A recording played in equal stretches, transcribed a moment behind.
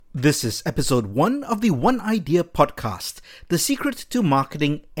This is episode 1 of the One Idea podcast, the secret to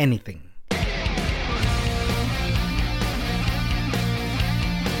marketing anything.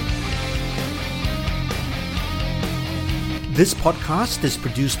 This podcast is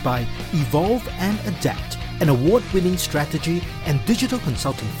produced by Evolve and Adapt, an award-winning strategy and digital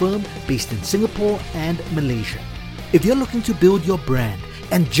consulting firm based in Singapore and Malaysia. If you're looking to build your brand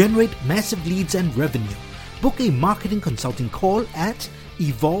and generate massive leads and revenue, book a marketing consulting call at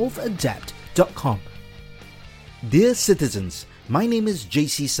evolveadapt.com. Dear citizens, my name is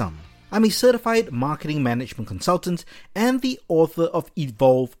JC Sum. I'm a certified marketing management consultant and the author of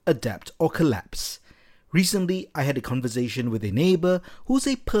Evolve, Adapt or Collapse. Recently, I had a conversation with a neighbor who's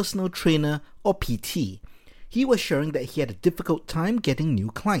a personal trainer or PT. He was sharing that he had a difficult time getting new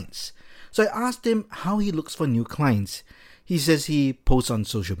clients. So I asked him how he looks for new clients. He says he posts on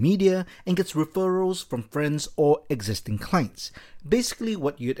social media and gets referrals from friends or existing clients. Basically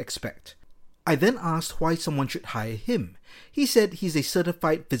what you'd expect. I then asked why someone should hire him. He said he's a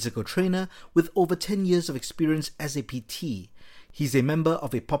certified physical trainer with over 10 years of experience as a PT. He's a member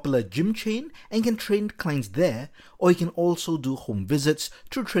of a popular gym chain and can train clients there, or he can also do home visits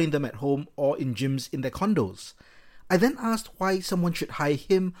to train them at home or in gyms in their condos. I then asked why someone should hire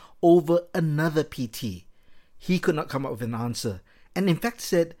him over another PT. He could not come up with an answer, and in fact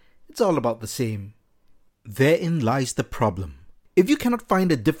said, it's all about the same. Therein lies the problem. If you cannot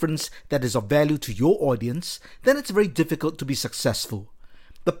find a difference that is of value to your audience, then it's very difficult to be successful.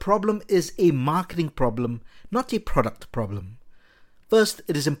 The problem is a marketing problem, not a product problem. First,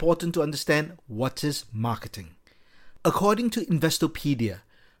 it is important to understand what is marketing. According to Investopedia,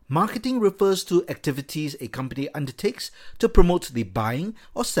 marketing refers to activities a company undertakes to promote the buying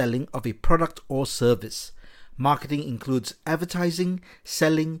or selling of a product or service. Marketing includes advertising,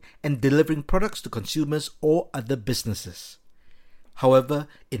 selling, and delivering products to consumers or other businesses. However,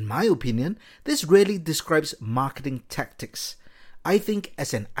 in my opinion, this rarely describes marketing tactics. I think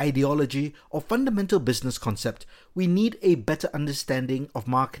as an ideology or fundamental business concept, we need a better understanding of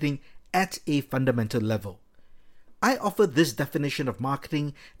marketing at a fundamental level. I offer this definition of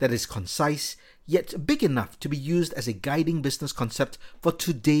marketing that is concise, yet big enough to be used as a guiding business concept for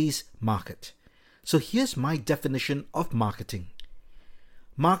today's market. So here's my definition of marketing.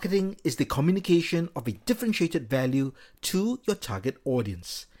 Marketing is the communication of a differentiated value to your target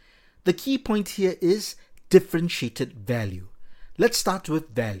audience. The key point here is differentiated value. Let's start with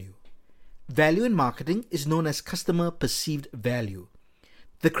value. Value in marketing is known as customer perceived value.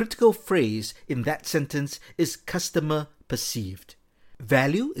 The critical phrase in that sentence is customer perceived.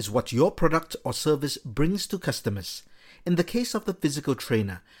 Value is what your product or service brings to customers. In the case of the physical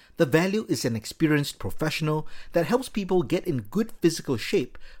trainer, the value is an experienced professional that helps people get in good physical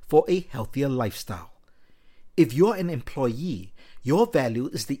shape for a healthier lifestyle. If you're an employee, your value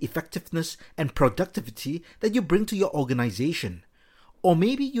is the effectiveness and productivity that you bring to your organization. Or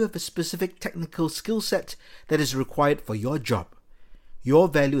maybe you have a specific technical skill set that is required for your job. Your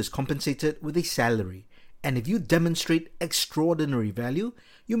value is compensated with a salary, and if you demonstrate extraordinary value,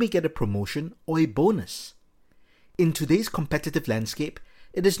 you may get a promotion or a bonus. In today's competitive landscape,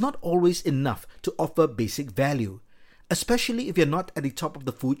 it is not always enough to offer basic value, especially if you're not at the top of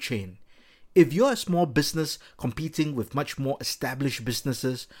the food chain. If you're a small business competing with much more established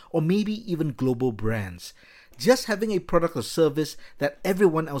businesses or maybe even global brands, just having a product or service that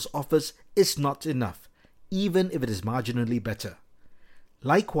everyone else offers is not enough, even if it is marginally better.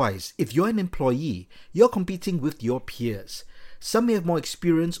 Likewise, if you're an employee, you're competing with your peers. Some may have more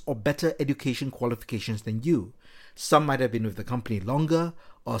experience or better education qualifications than you. Some might have been with the company longer,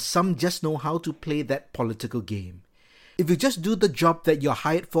 or some just know how to play that political game. If you just do the job that you're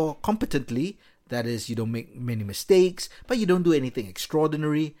hired for competently, that is, you don't make many mistakes, but you don't do anything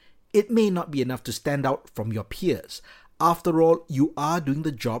extraordinary, it may not be enough to stand out from your peers. After all, you are doing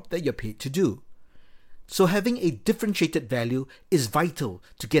the job that you're paid to do. So having a differentiated value is vital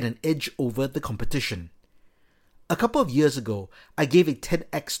to get an edge over the competition. A couple of years ago, I gave a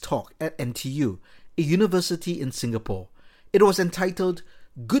TEDx talk at NTU, a university in Singapore. It was entitled,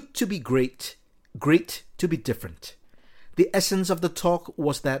 Good to be Great, Great to be Different. The essence of the talk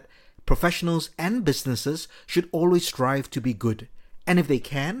was that professionals and businesses should always strive to be good, and if they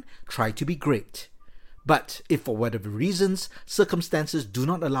can, try to be great. But if for whatever reasons, circumstances do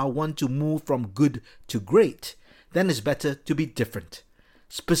not allow one to move from good to great, then it's better to be different.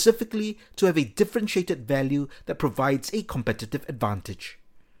 Specifically, to have a differentiated value that provides a competitive advantage.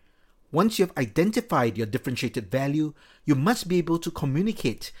 Once you have identified your differentiated value, you must be able to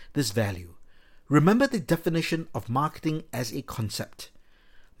communicate this value. Remember the definition of marketing as a concept.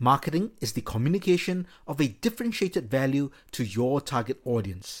 Marketing is the communication of a differentiated value to your target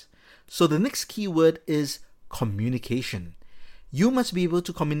audience. So the next keyword is communication. You must be able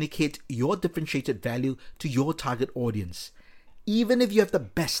to communicate your differentiated value to your target audience. Even if you have the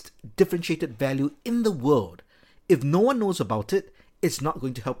best differentiated value in the world, if no one knows about it, it's not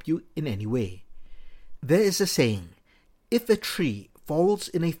going to help you in any way. There is a saying, if a tree falls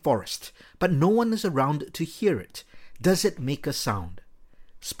in a forest, but no one is around to hear it, does it make a sound?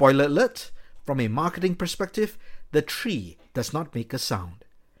 Spoiler alert, from a marketing perspective, the tree does not make a sound.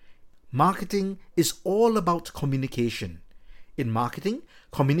 Marketing is all about communication. In marketing,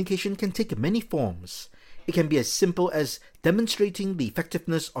 communication can take many forms. It can be as simple as demonstrating the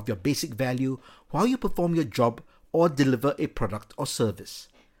effectiveness of your basic value while you perform your job or deliver a product or service.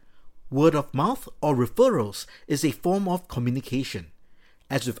 Word of mouth or referrals is a form of communication.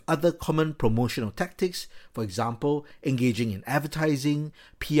 As with other common promotional tactics, for example, engaging in advertising,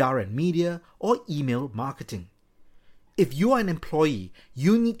 PR and media, or email marketing. If you are an employee,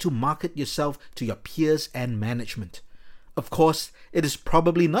 you need to market yourself to your peers and management. Of course, it is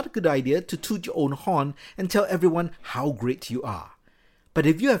probably not a good idea to toot your own horn and tell everyone how great you are. But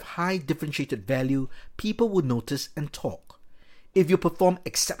if you have high differentiated value, people will notice and talk. If you perform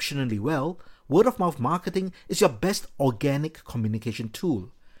exceptionally well, word-of-mouth marketing is your best organic communication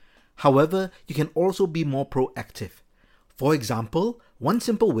tool. However, you can also be more proactive. For example, one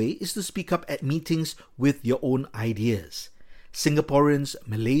simple way is to speak up at meetings with your own ideas. Singaporeans,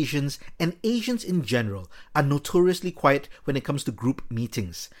 Malaysians, and Asians in general are notoriously quiet when it comes to group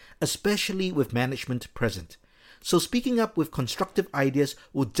meetings, especially with management present. So speaking up with constructive ideas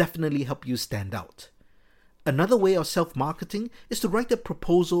will definitely help you stand out. Another way of self-marketing is to write a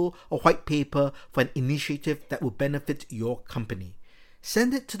proposal or white paper for an initiative that will benefit your company.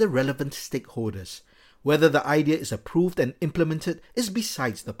 Send it to the relevant stakeholders. Whether the idea is approved and implemented is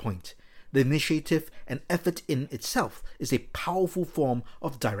besides the point. The initiative and effort in itself is a powerful form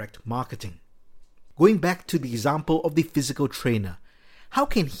of direct marketing. Going back to the example of the physical trainer, how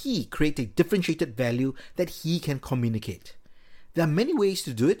can he create a differentiated value that he can communicate? There are many ways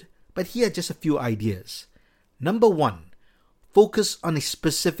to do it, but here are just a few ideas. Number 1, focus on a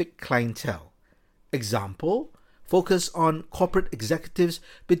specific clientele. Example, focus on corporate executives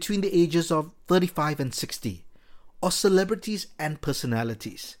between the ages of 35 and 60, or celebrities and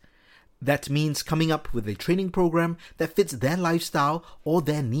personalities. That means coming up with a training program that fits their lifestyle or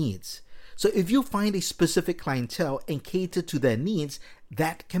their needs. So if you find a specific clientele and cater to their needs,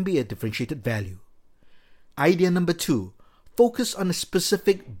 that can be a differentiated value. Idea number 2, focus on a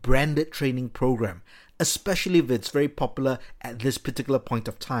specific branded training program, especially if it's very popular at this particular point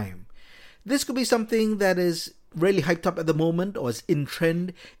of time. This could be something that is really hyped up at the moment or is in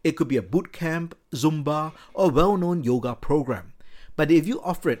trend. It could be a boot camp, Zumba, or well-known yoga program. But if you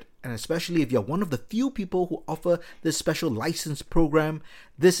offer it, and especially if you're one of the few people who offer this special license program,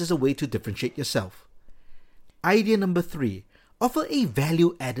 this is a way to differentiate yourself. Idea number 3, offer a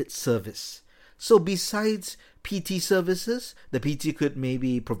value-added service. So besides PT services, the PT could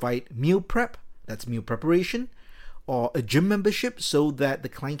maybe provide meal prep, that's meal preparation, or a gym membership so that the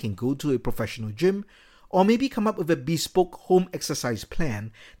client can go to a professional gym, or maybe come up with a bespoke home exercise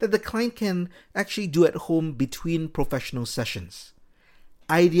plan that the client can actually do at home between professional sessions.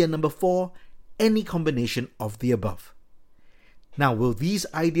 Idea number 4, any combination of the above. Now, will these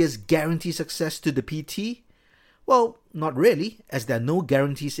ideas guarantee success to the PT? Well, not really, as there are no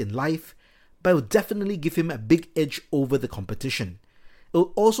guarantees in life, but it will definitely give him a big edge over the competition. It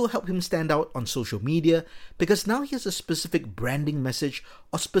will also help him stand out on social media because now he has a specific branding message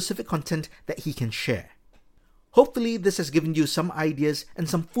or specific content that he can share. Hopefully, this has given you some ideas and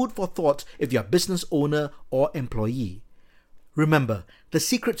some food for thought if you're a business owner or employee. Remember, the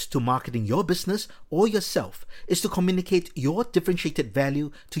secret to marketing your business or yourself is to communicate your differentiated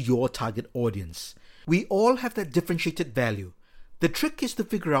value to your target audience. We all have that differentiated value. The trick is to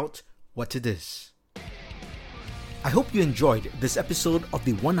figure out what it is. I hope you enjoyed this episode of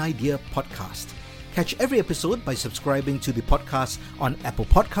the One Idea podcast. Catch every episode by subscribing to the podcast on Apple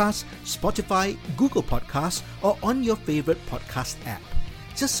Podcasts, Spotify, Google Podcasts, or on your favorite podcast app.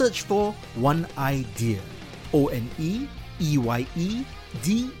 Just search for One Idea. ONEEYEDEER.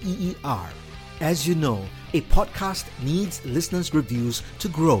 As you know, a podcast needs listeners' reviews to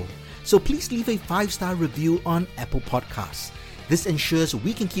grow. So please leave a 5-star review on Apple Podcasts. This ensures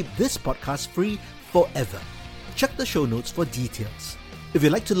we can keep this podcast free forever. Check the show notes for details. If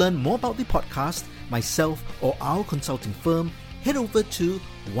you'd like to learn more about the podcast, myself, or our consulting firm, head over to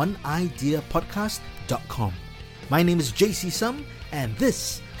oneideapodcast.com. My name is JC Sum, and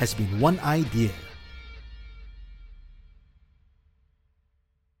this has been One Idea.